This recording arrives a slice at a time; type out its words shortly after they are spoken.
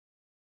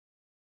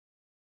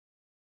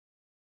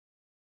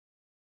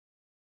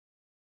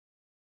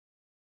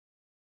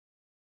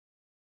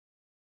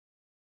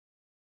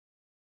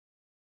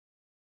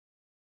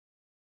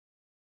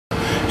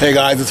Hey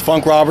guys, it's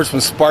Funk Roberts from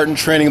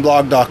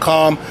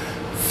SpartanTrainingBlog.com,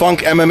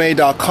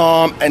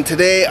 FunkMMA.com, and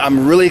today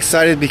I'm really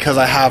excited because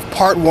I have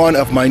part one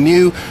of my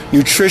new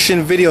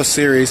nutrition video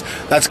series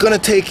that's going to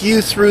take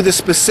you through the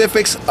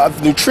specifics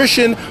of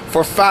nutrition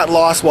for fat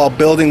loss while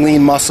building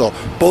lean muscle,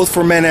 both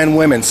for men and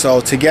women.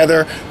 So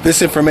together,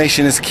 this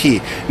information is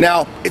key.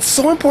 Now, it's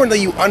so important that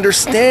you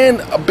understand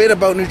a bit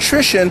about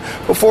nutrition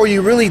before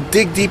you really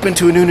dig deep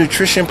into a new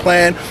nutrition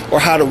plan or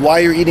why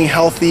you're eating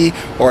healthy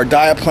or a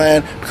diet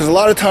plan, because a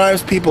lot of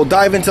times people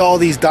dive into all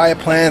these diet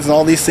plans and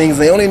all these things.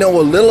 They only know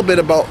a little bit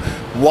about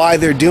why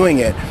they're doing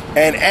it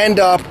and end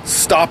up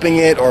stopping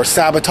it or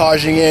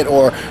sabotaging it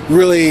or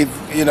really,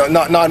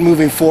 not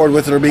moving forward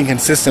with it or being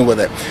consistent with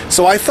it.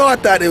 So I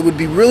thought that it would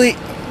be really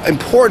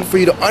important for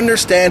you to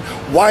understand,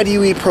 why do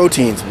you eat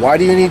proteins? Why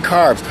do you need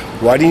carbs?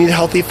 Why do you need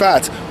healthy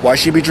fats? Why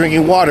should you be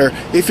drinking water?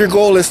 If your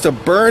goal is to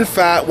burn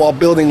fat while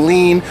building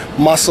lean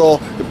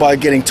muscle by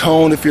getting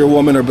toned if you're a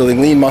woman, or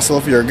building lean muscle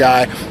if you're a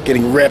guy,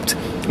 getting ripped.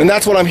 And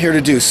that's what I'm here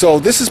to do. So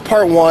this is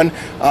part one.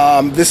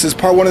 This is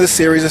part one of the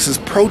series. This is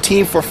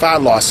protein for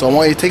fat loss. So I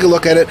want you to take a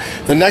look at it.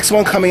 The next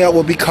one coming out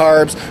will be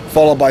carbs,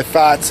 followed by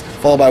fats,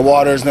 followed by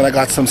waters, and then I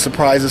got some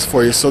surprises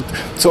for you. So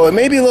it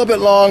may be a little bit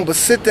long, but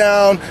sit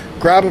down,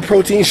 grab a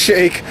protein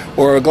shake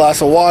or a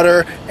glass of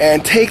water,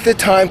 and take the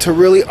time to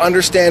really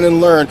understand and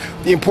learn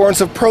the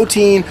importance of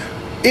protein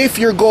if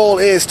your goal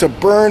is to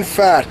burn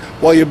fat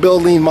while you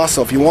build lean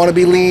muscle. If you want to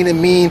be lean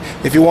and mean,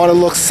 if you want to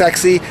look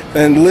sexy,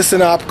 then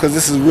listen up, because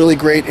this is really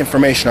great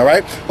information,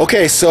 alright?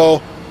 Okay, so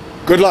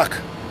good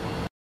luck.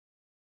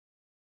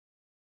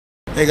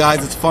 Hey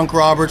guys, it's Funk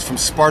Roberts from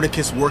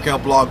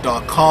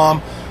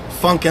SpartacusWorkoutBlog.com,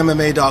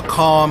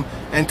 FunkMMA.com,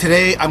 and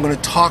today I'm going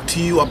to talk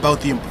to you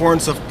about the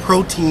importance of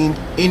protein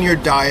in your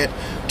diet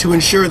to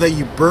ensure that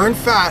you burn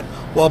fat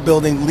while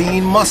building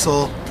lean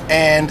muscle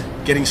and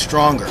getting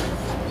stronger.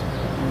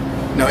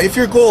 Now, if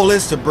your goal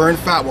is to burn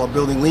fat while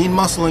building lean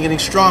muscle and getting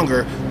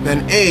stronger,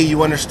 then A,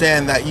 you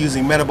understand that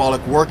using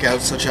metabolic workouts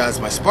such as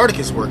my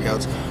Spartacus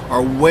workouts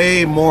are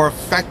way more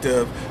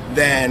effective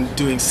than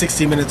doing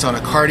 60 minutes on a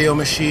cardio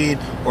machine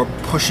or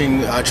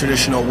pushing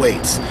traditional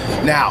weights.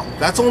 Now,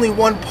 that's only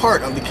one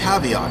part of the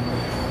caveat.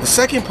 The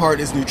second part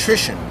is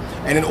nutrition.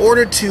 And in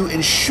order to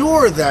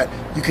ensure that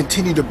you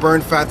continue to burn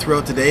fat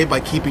throughout the day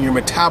by keeping your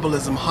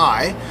metabolism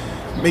high,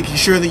 making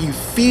sure that you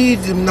feed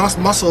the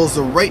muscles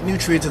the right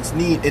nutrients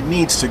it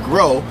needs to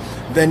grow,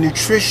 then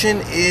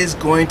nutrition is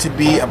going to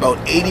be about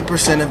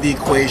 80% of the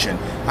equation.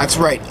 That's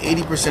right,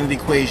 80% of the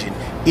equation.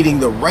 Eating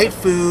the right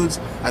foods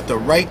at the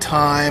right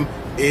time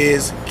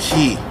is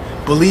key.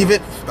 Believe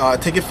it,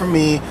 take it from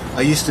me,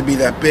 I used to be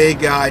that big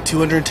guy,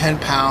 210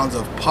 pounds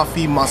of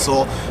puffy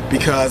muscle,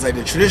 because I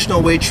did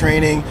traditional weight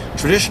training,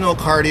 traditional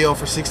cardio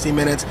for 60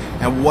 minutes,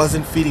 and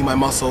wasn't feeding my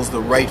muscles the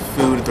right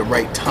food at the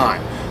right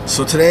time.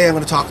 So today I'm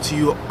going to talk to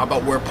you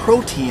about where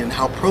protein and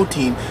how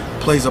protein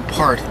plays a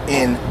part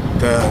in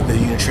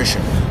the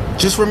nutrition.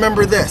 Just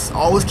remember this,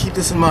 always keep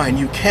this in mind,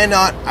 you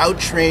cannot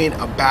out-train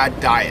a bad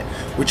diet,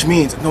 which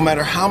means no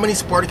matter how many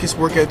Spartacus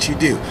workouts you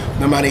do,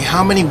 no matter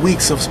how many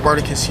weeks of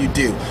Spartacus you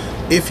do,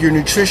 if your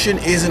nutrition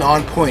isn't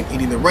on point,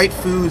 eating the right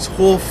foods,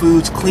 whole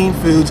foods, clean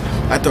foods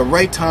at the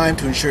right time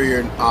to ensure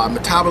your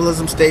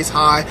metabolism stays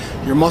high,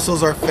 your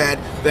muscles are fed,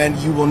 then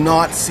you will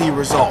not see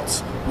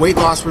results. Weight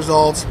loss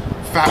results,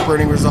 fat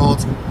burning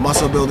results,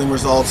 muscle building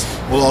results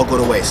will all go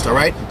to waste,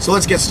 alright? So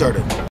let's get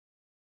started.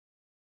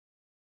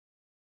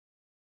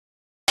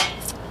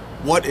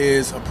 What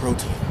is a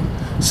protein?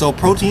 So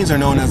proteins are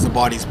known as the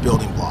body's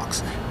building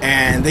blocks,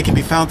 and they can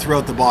be found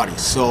throughout the body.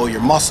 So your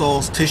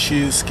muscles,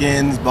 tissues,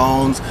 skins,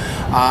 bones,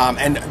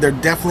 and they're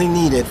definitely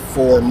needed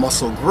for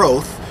muscle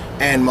growth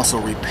and muscle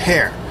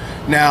repair.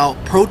 Now,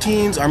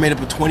 proteins are made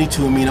up of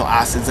 22 amino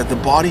acids that the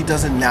body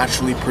doesn't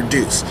naturally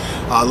produce,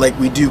 like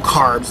we do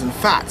carbs and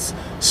fats.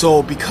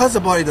 So because the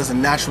body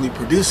doesn't naturally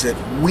produce it,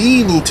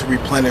 we need to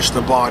replenish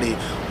the body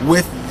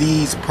with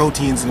these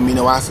proteins and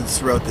amino acids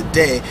throughout the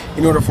day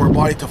in order for our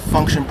body to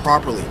function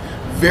properly.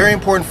 Very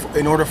important,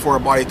 in order for our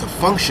body to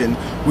function,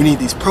 we need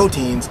these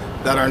proteins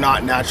that are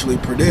not naturally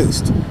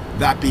produced.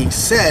 That being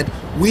said,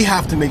 we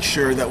have to make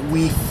sure that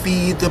we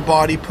feed the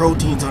body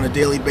proteins on a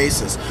daily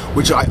basis,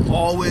 which I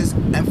always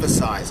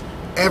emphasize.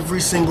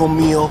 Every single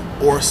meal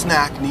or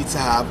snack needs to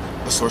have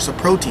a source of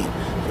protein.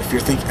 If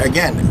you're thinking,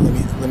 again,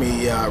 let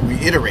me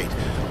reiterate,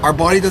 our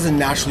body doesn't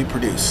naturally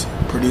produce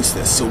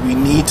this, so we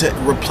need to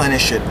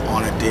replenish it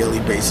on a daily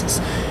basis,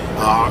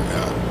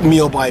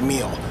 meal by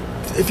meal.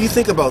 If you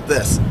think about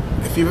this,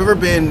 if you've ever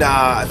been,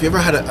 if you ever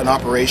had an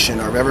operation,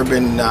 or have ever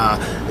been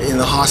in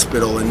the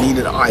hospital and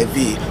needed an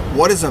IV,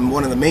 what is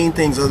one of the main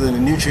things other than the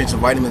nutrients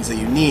and vitamins that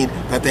you need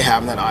that they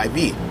have in that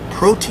IV?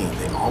 Protein.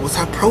 They always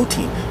have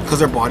protein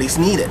because our bodies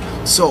need it.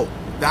 So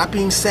that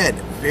being said,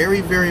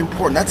 very, very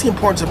important. That's the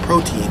importance of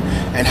protein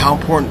and how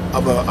important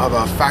of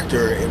a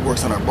factor it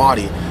works on our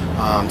body,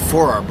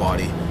 for our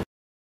body.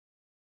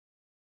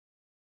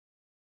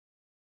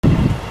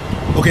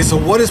 Okay, so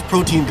what is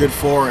protein good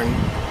for, and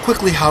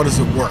quickly, how does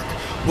it work?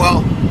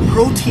 Well,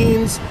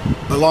 proteins,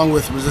 along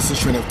with resistance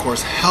training, of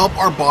course, help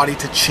our body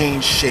to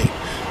change shape.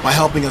 by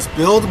helping us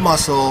build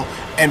muscle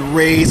and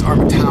raise our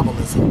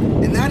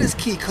metabolism. And that is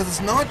key, because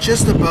it's not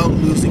just about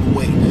losing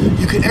weight.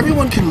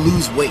 Everyone can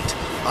lose weight.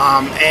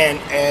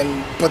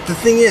 But the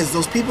thing is,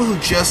 those people who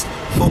just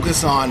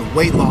focus on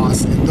weight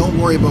loss and don't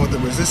worry about the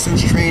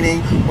resistance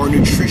training or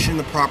nutrition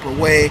the proper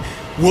way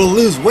will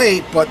lose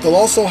weight, but they'll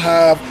also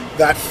have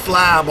that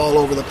flab all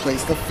over the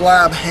place, the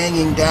flab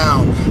hanging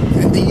down.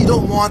 And you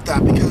don't want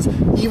that, because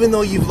even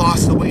though you've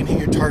lost the weight and hit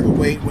your target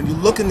weight, when you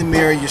look in the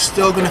mirror, you're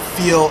still going to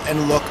feel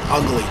and look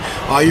ugly.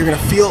 You're going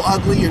to feel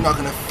ugly, you're not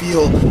going to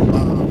feel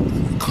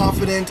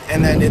confident,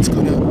 and then it's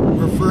going to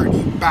revert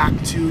you back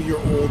to your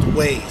old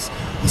ways.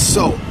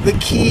 So the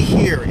key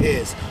here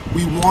is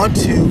we want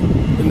to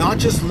not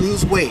just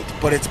lose weight,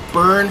 but it's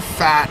burn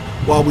fat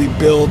while we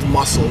build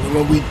muscle. And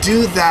when we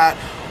do that,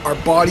 our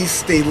bodies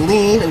stay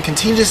lean and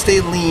continue to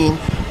stay lean.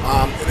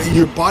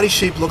 Your body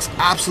shape looks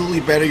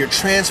absolutely better. You're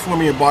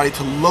transforming your body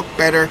to look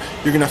better.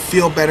 You're going to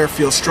feel better,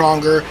 feel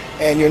stronger,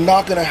 and you're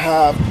not going to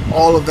have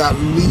all of that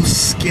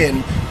loose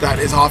skin that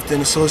is often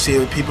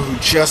associated with people who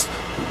just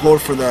go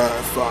for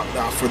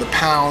the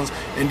pounds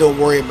and don't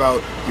worry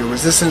about your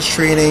resistance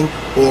training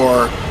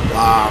or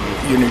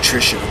your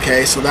nutrition.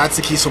 Okay, so that's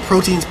the key. So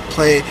proteins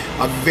play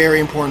a very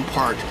important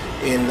part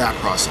in that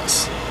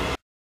process.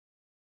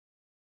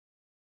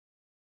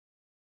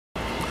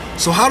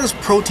 So how does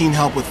protein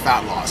help with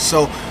fat loss?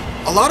 So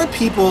a lot of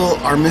people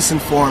are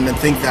misinformed and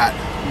think that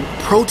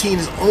protein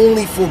is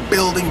only for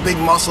building big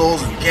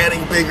muscles and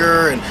getting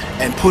bigger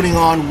and putting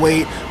on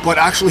weight, but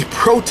actually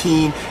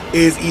protein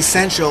is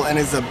essential and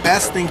is the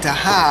best thing to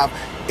have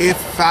if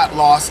fat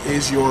loss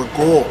is your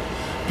goal,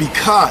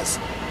 because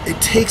it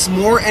takes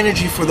more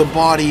energy for the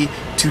body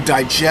to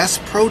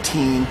digest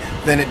protein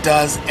than it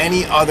does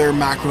any other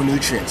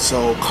macronutrient,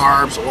 so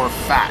carbs or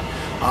fat.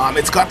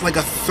 It's got like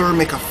a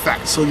thermic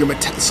effect, so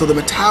the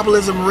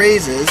metabolism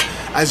raises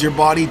as your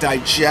body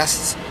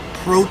digests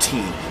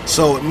protein.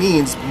 So it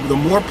means the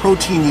more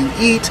protein you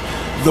eat,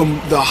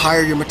 the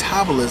higher your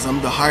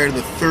metabolism, the higher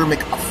the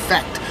thermic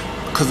effect,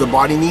 because the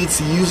body needs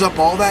to use up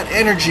all that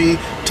energy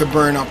to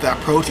burn up that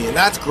protein. And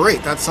that's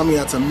great. That's something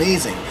that's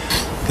amazing.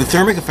 The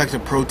thermic effect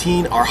of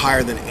protein are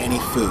higher than any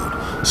food.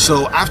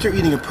 So after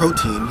eating a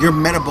protein, your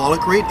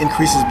metabolic rate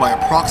increases by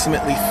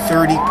approximately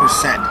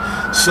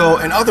 30%. So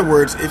in other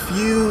words, if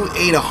you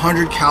ate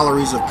 100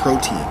 calories of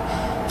protein,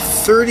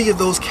 30 of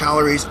those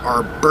calories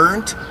are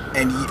burnt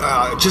and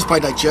just by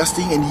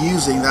digesting and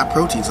using that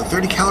protein. So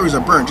 30 calories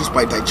are burned just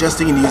by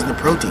digesting and using the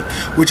protein,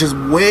 which is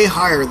way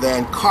higher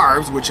than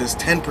carbs, which is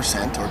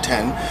 10% or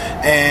 10,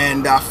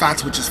 and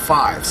fats, which is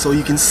 5. So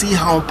you can see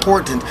how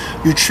important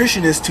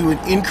nutrition is to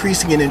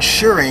increasing and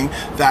ensuring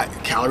that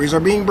calories are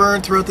being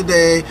burned throughout the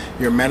day,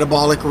 your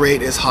metabolic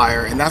rate is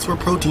higher, and that's where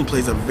protein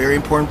plays a very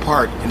important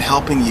part in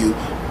helping you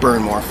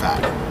burn more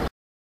fat.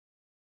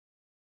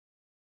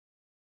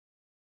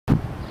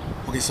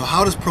 Okay, so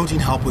how does protein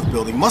help with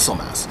building muscle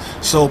mass?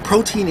 So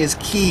protein is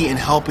key in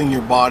helping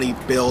your body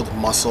build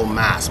muscle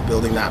mass,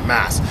 building that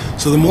mass.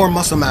 So the more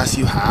muscle mass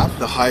you have,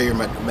 the higher your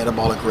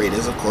metabolic rate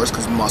is, of course,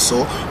 because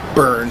muscle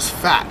burns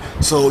fat.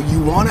 So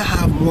you want to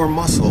have more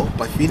muscle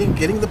by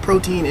getting the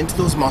protein into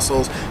those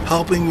muscles,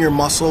 helping your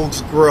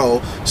muscles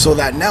grow so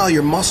that now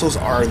your muscles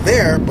are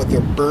there, but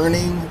they're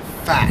burning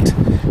fat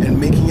and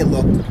making it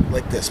look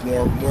like this,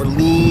 more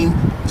lean,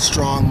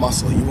 strong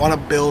muscle. You want to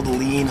build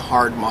lean,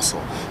 hard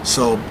muscle.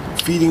 So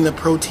feeding the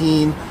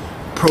protein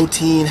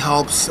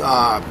helps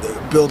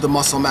build the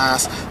muscle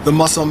mass. The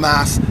muscle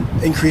mass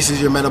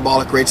increases your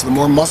metabolic rate. So the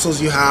more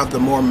muscles you have, the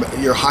more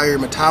your higher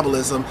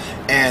metabolism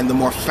and the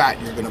more fat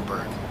you're going to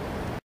burn.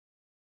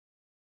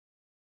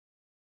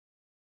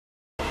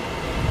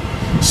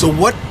 So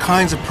what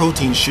kinds of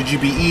proteins should you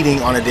be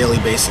eating on a daily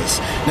basis?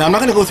 Now, I'm not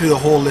going to go through the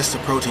whole list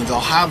of proteins. I'll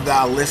have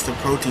that list of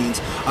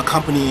proteins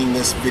accompanying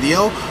this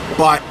video,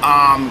 but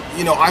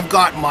you know, I've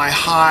got my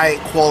high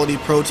quality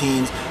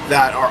proteins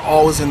that are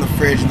always in the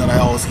fridge and that I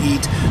always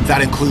eat,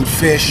 that include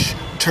fish,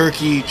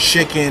 turkey,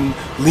 chicken,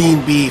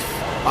 lean beef,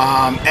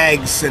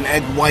 eggs and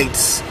egg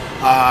whites,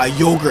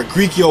 yogurt,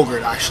 Greek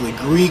yogurt,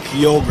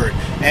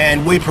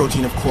 and whey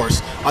protein, of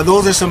course.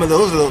 Those are some of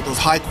those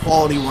high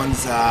quality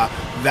ones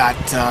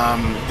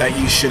that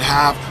you should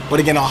have. But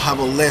again, I'll have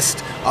a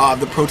list of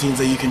the proteins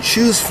that you can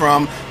choose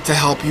from to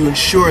help you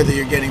ensure that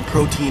you're getting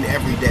protein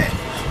every day.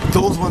 But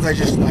those ones I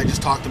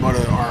just talked about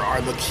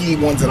are the key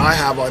ones that I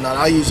have and that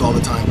I use all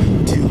the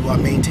time to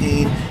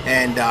maintain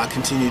and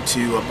continue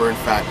to burn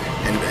fat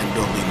and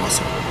build lean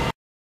muscle.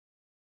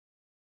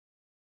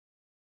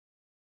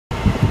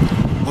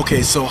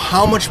 Okay, so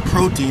how much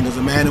protein does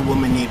a man and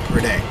woman need per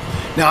day?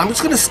 Now, I'm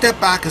just going to step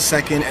back a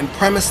second and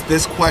premise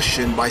this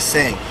question by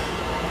saying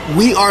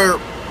we are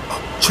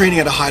training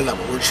at a high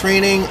level. We're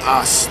training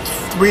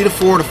 3 to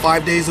 4 to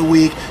 5 days a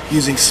week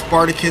using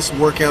Spartacus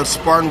workouts,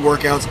 Spartan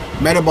workouts,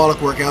 metabolic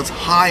workouts,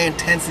 high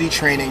intensity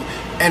training,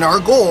 and our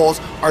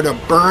goals are to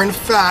burn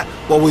fat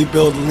while we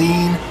build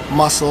lean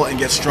muscle and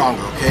get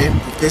stronger, okay?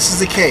 If this is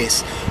the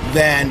case,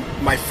 then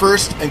my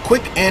first and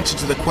quick answer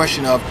to the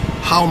question of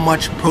how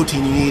much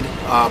protein you need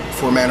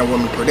for a man or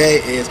woman per day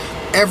is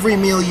every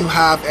meal you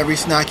have, every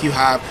snack you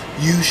have,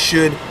 you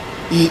should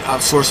eat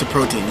a source of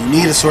protein. You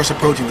need a source of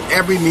protein with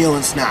every meal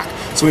and snack.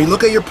 So when you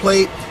look at your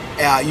plate,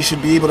 you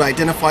should be able to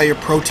identify your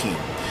protein.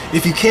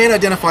 If you can't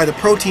identify the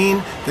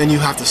protein, then you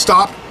have to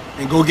stop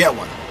and go get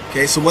one.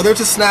 Okay, so whether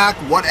it's a snack,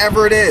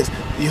 whatever it is,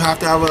 you have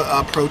to have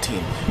a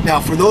protein. Now,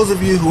 for those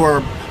of you who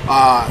are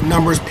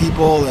numbers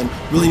people and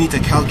really need to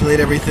calculate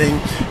everything,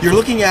 you're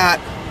looking at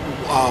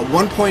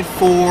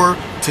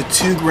 1.4 to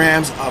 2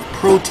 grams of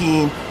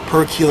protein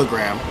per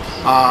kilogram,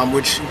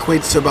 which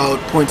equates to about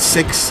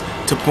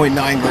 0.6 to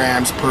 0.9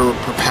 grams per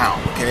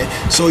pound. Okay,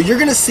 so you're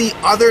going to see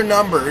other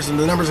numbers, and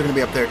the numbers are going to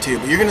be up there too,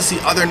 but you're going to see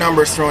other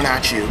numbers thrown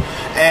at you,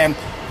 and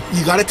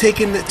you got to take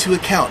into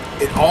account.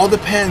 It all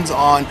depends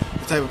on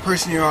the type of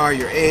person you are,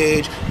 your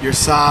age, your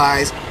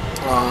size,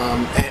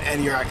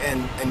 and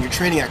your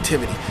training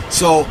activity.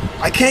 So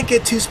I can't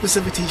get too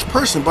specific to each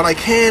person, but I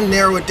can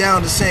narrow it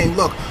down to saying,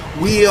 look,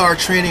 we are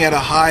training at a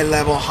high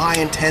level, high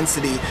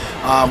intensity.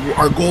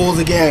 Our goal is,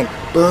 again,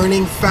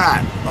 burning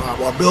fat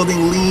while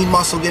building lean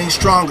muscle, getting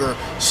stronger.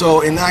 So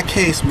in that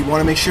case, we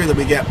want to make sure that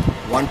we get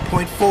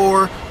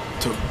 1.4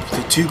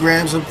 to 2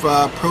 grams of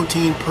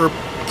protein per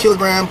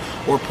kilogram,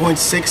 or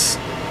 0.6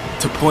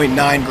 to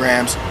 0.9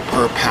 grams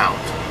per pound.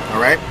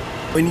 All right?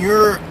 When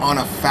you're on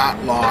a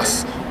fat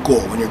loss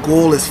goal, when your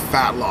goal is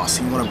fat loss,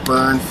 you want to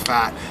burn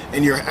fat,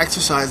 and you're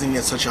exercising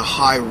at such a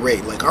high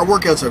rate, like our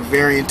workouts are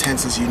very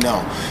intense, as you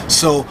know,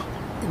 so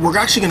we're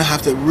actually going to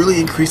have to really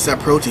increase that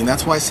protein.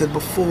 That's why I said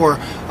before,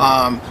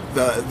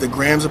 the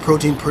grams of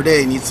protein per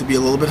day needs to be a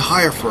little bit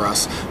higher for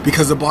us,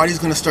 because the body's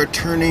going to start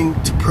turning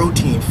to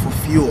protein for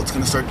fuel. It's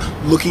going to start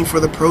looking for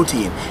the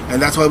protein,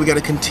 and that's why we got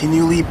to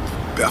continually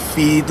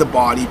feed the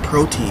body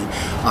protein,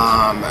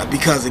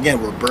 because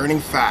again, we're burning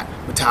fat,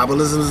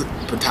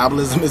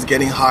 metabolism is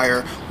getting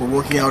higher, we're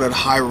working out at a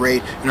high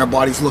rate, and our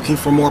body's looking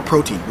for more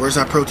protein. Where's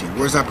that protein?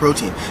 Where's that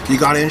protein? You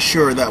got to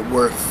ensure that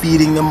we're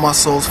feeding the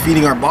muscles,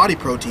 feeding our body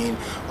protein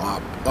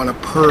on a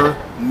per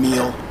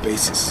meal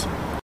basis.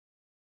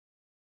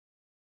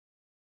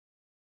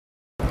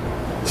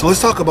 So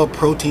let's talk about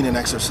protein and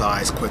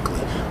exercise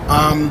quickly.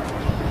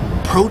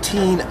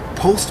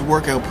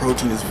 Post-workout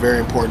protein is very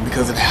important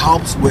because it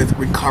helps with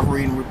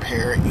recovery and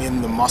repair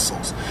in the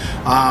muscles.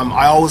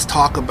 I always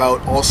talk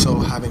about also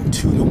having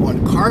 2 to 1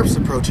 carbs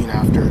to protein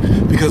after,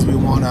 because we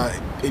want to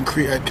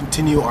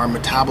continue our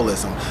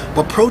metabolism.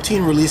 But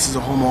protein releases a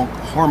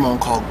hormone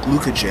called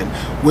glucagon,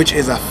 which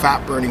is a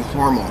fat-burning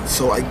hormone.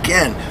 So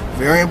again,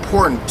 very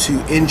important to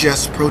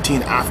ingest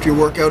protein after your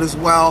workout as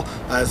well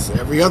as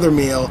every other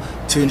meal,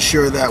 to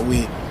ensure that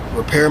we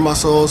repair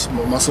muscles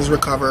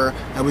recover,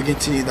 and we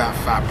continue that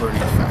fat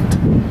burning effect.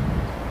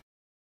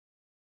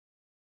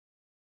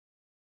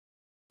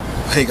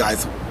 Hey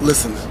guys,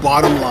 listen,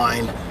 bottom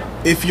line,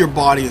 if your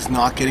body is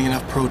not getting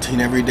enough protein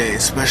every day,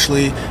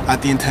 especially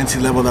at the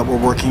intensity level that we're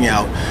working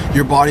out,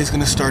 your body's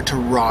going to start to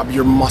rob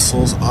your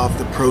muscles of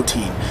the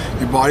protein.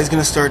 Your body's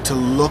going to start to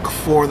look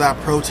for that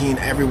protein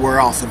everywhere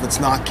else if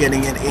it's not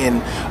getting it in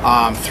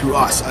through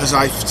us. As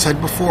I said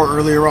before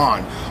earlier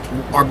on,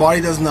 our body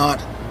does not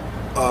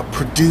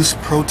produce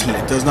protein.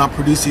 It does not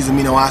produce these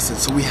amino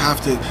acids, so we have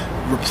to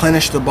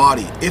replenish the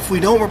body. If we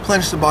don't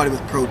replenish the body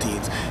with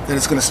proteins, then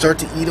it's going to start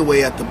to eat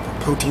away at the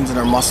proteins in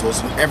our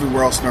muscles and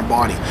everywhere else in our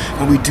body,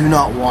 and we do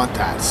not want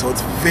that. So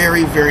it's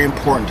very, very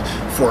important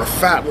for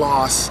fat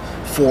loss,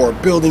 for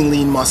building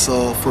lean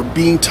muscle, for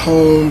being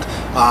toned,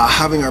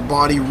 having our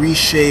body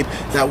reshape,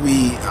 that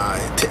we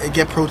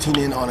get protein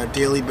in on a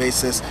daily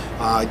basis,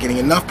 getting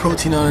enough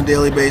protein on a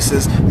daily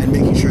basis, and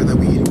making sure that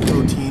we eat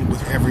protein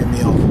with every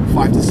meal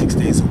 5 to 6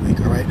 days a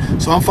week. All right.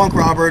 So I'm Funk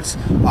Roberts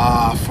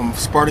from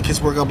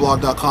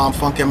SpartacusWorkoutBlog.com,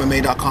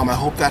 FunkMMA.com. I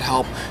hope that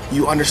helped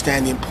you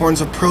understand the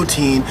importance of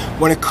protein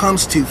when it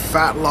comes to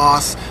fat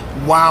loss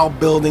while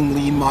building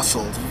lean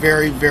muscle. It's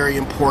very, very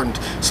important.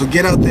 So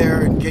get out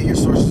there and get your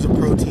sources of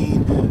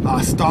protein.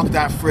 Stock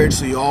that fridge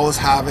so you always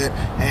have it.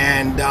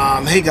 And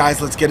hey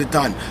guys, let's get it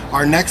done.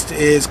 Our next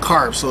is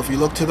carbs. So if you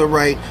look to the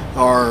right,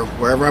 or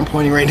wherever I'm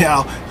pointing right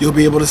now, you'll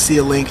be able to see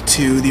a link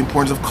to the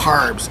importance of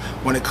carbs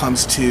when it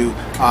comes to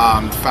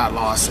fat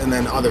loss, and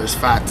then others,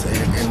 fat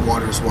and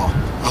water as well.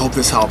 I hope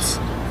this helps.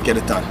 Get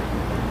it done.